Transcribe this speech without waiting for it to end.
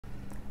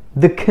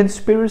The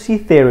conspiracy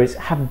theorists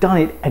have done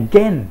it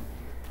again.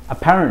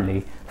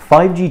 Apparently,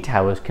 5G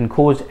towers can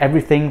cause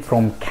everything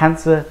from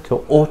cancer to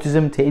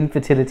autism to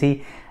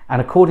infertility,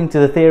 and according to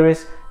the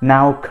theorists,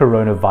 now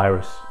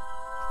coronavirus.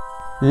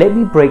 Let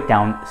me break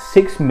down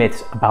 6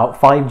 myths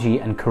about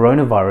 5G and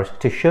coronavirus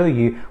to show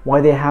you why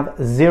they have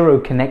zero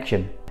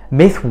connection.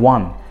 Myth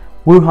 1.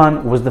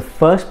 Wuhan was the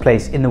first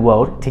place in the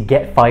world to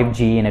get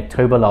 5G in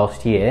October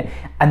last year,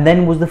 and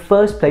then was the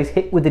first place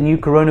hit with the new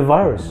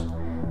coronavirus.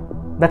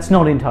 That's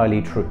not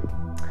entirely true.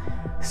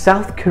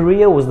 South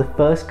Korea was the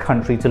first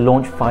country to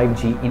launch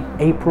 5G in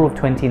April of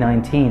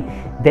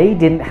 2019. They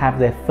didn't have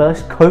their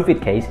first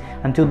COVID case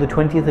until the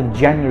 20th of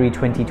January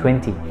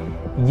 2020.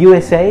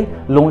 USA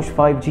launched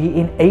 5G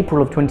in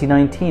April of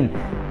 2019,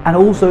 and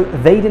also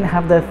they didn't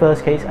have their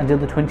first case until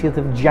the 20th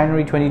of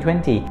January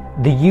 2020.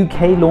 The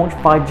UK launched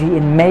 5G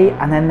in May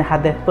and then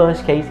had their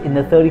first case in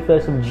the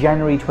 31st of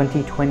January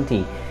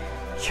 2020.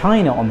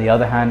 China, on the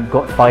other hand,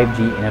 got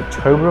 5G in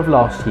October of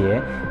last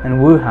year, and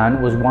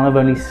Wuhan was one of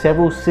only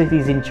several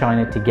cities in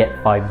China to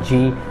get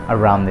 5G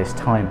around this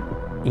time.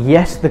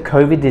 Yes, the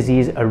COVID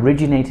disease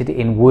originated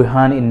in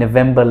Wuhan in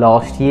November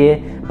last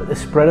year, but the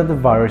spread of the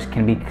virus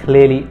can be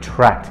clearly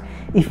tracked.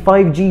 If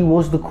 5G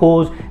was the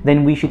cause,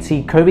 then we should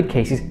see COVID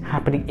cases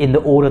happening in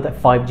the order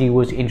that 5G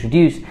was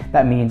introduced.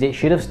 That means it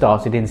should have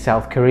started in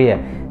South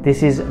Korea.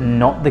 This is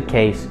not the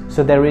case,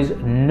 so there is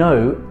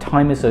no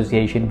time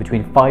association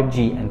between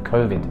 5G and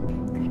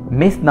COVID.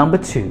 Myth number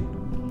 2.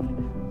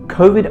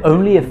 COVID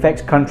only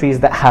affects countries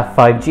that have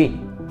 5G.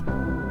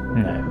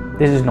 No,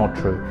 this is not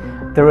true.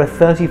 There are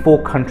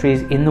 34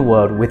 countries in the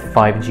world with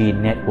 5G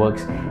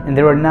networks, and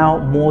there are now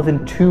more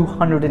than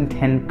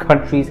 210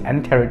 countries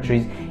and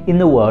territories in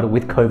the world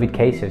with COVID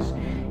cases.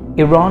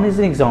 Iran is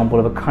an example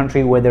of a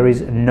country where there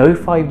is no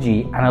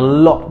 5G and a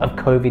lot of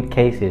COVID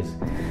cases.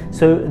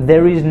 So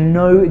there is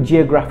no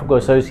geographical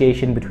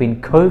association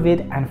between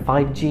COVID and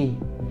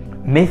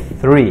 5G. Myth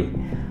 3.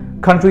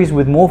 Countries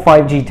with more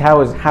 5G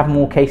towers have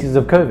more cases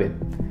of COVID.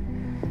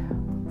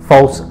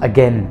 False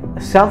again.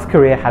 South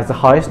Korea has the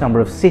highest number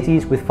of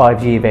cities with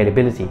 5G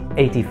availability,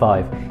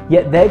 85,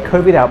 yet their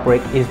COVID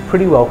outbreak is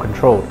pretty well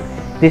controlled.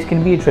 This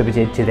can be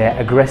attributed to their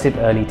aggressive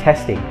early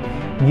testing.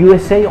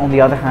 USA, on the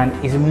other hand,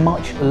 is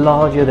much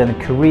larger than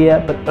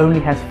Korea, but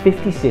only has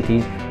 50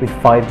 cities with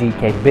 5G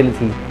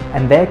capability,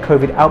 and their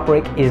COVID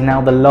outbreak is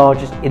now the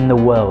largest in the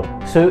world.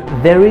 So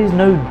there is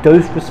no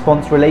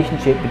dose-response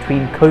relationship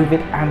between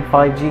COVID and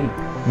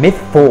 5G. Myth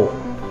 4.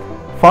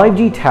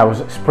 5G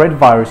towers spread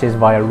viruses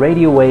via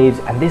radio waves,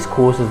 and this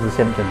causes the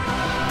symptoms.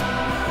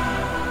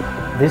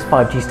 This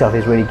 5G stuff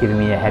is really giving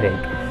me a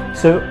headache.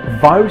 So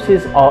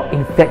viruses are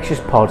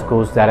infectious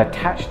particles that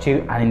attach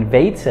to and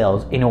invade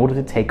cells in order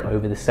to take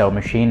over the cell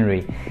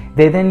machinery.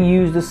 They then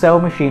use the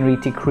cell machinery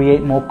to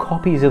create more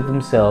copies of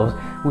themselves,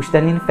 which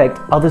then infect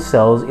other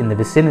cells in the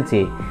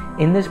vicinity.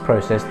 In this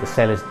process, the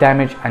cell is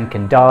damaged and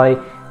can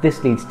die.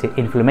 This leads to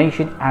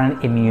inflammation and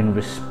an immune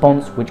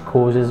response, which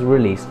causes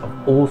release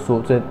of all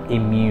sorts of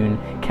immune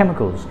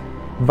chemicals.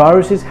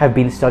 Viruses have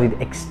been studied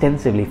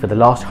extensively for the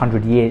last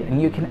 100 years, and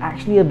you can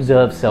actually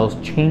observe cells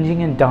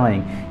changing and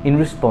dying in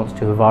response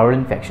to a viral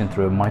infection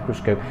through a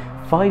microscope.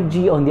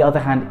 5G, on the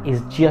other hand,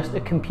 is just a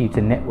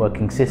computer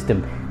networking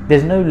system.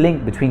 There's no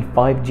link between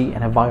 5G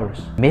and a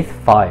virus. Myth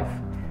 5.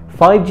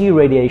 5G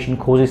radiation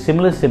causes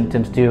similar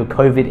symptoms to a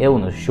COVID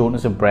illness,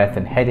 shortness of breath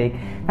and headache.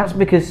 That's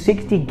because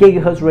 60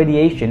 GHz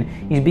radiation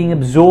is being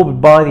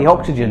absorbed by the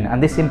oxygen,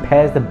 and this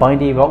impairs the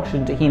binding of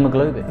oxygen to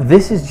hemoglobin.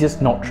 This is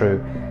just not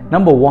true.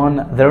 Number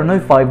 1, there are no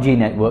 5G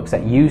networks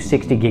that use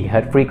 60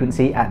 GHz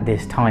frequency at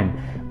this time.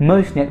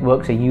 Most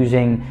networks are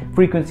using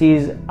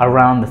frequencies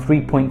around the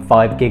 3.5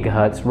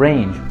 GHz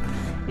range.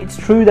 It's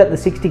true that the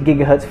 60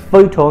 GHz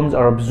photons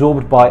are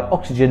absorbed by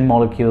oxygen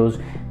molecules,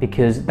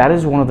 because that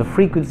is one of the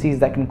frequencies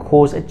that can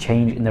cause a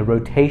change in the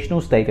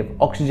rotational state of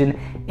oxygen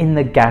in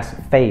the gas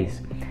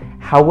phase.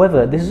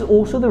 However, this is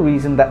also the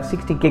reason that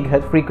 60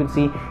 GHz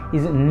frequency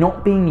is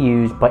not being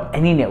used by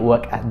any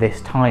network at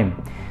this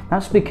time.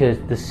 That's because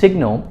the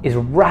signal is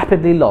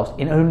rapidly lost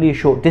in only a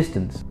short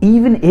distance.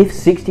 Even if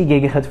 60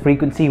 GHz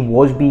frequency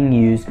was being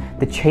used,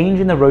 the change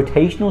in the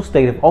rotational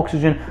state of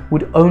oxygen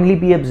would only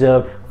be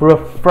observed for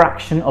a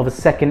fraction of a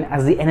second,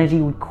 as the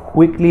energy would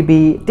quickly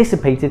be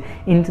dissipated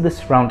into the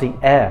surrounding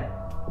air.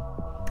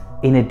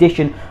 In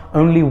addition,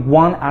 only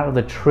 1 out of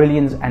the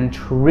trillions and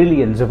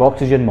trillions of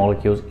oxygen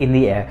molecules in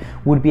the air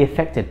would be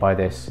affected by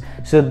this.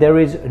 So there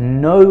is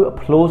no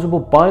plausible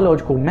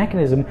biological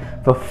mechanism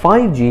for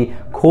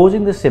 5G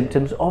causing the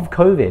symptoms of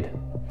COVID.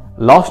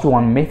 Last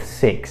one, myth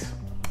 6.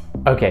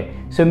 Okay,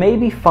 so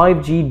maybe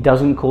 5G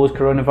doesn't cause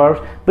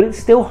coronavirus, but it's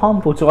still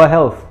harmful to our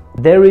health.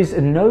 There is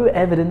no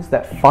evidence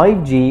that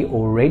 5G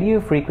or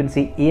radio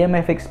frequency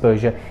EMF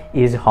exposure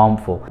is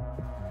harmful.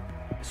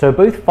 So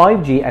both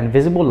 5G and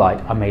visible light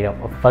are made up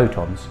of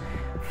photons.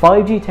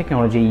 5G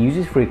technology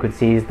uses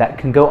frequencies that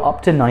can go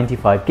up to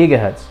 95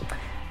 GHz,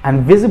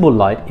 and visible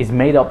light is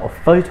made up of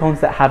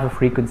photons that have a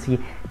frequency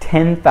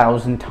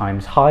 10,000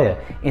 times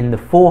higher, in the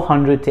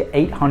 400 to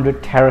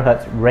 800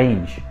 terahertz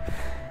range.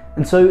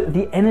 And so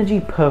the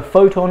energy per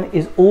photon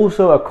is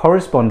also a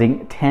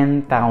corresponding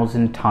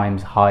 10,000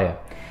 times higher.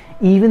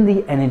 Even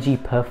the energy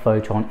per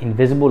photon in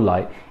visible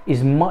light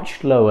is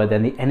much lower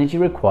than the energy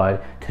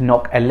required to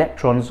knock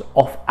electrons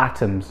off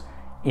atoms,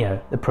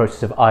 the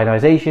process of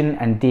ionization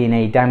and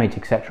DNA damage,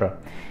 etc.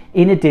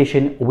 In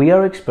addition, we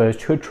are exposed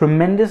to a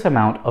tremendous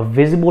amount of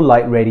visible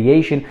light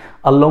radiation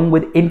along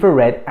with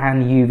infrared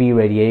and UV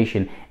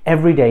radiation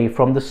every day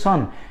from the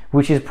sun,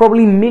 which is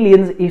probably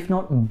millions if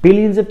not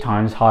billions of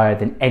times higher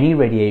than any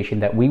radiation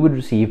that we would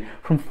receive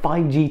from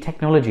 5G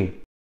technology.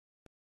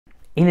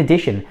 In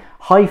addition,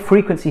 high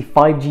frequency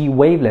 5G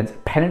wavelengths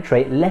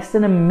penetrate less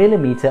than a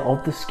millimeter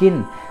of the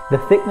skin. The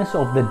thickness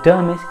of the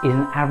dermis is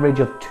an average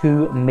of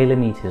 2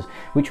 millimeters,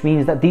 which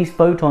means that these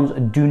photons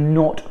do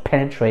not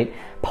penetrate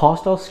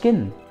past our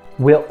skin.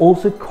 We are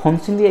also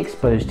constantly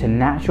exposed to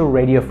natural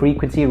radio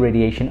frequency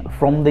radiation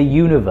from the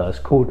universe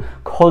called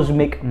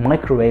cosmic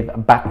microwave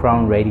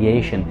background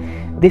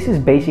radiation. This is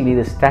basically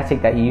the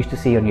static that you used to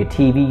see on your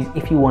TVs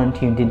if you weren't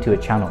tuned into a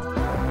channel.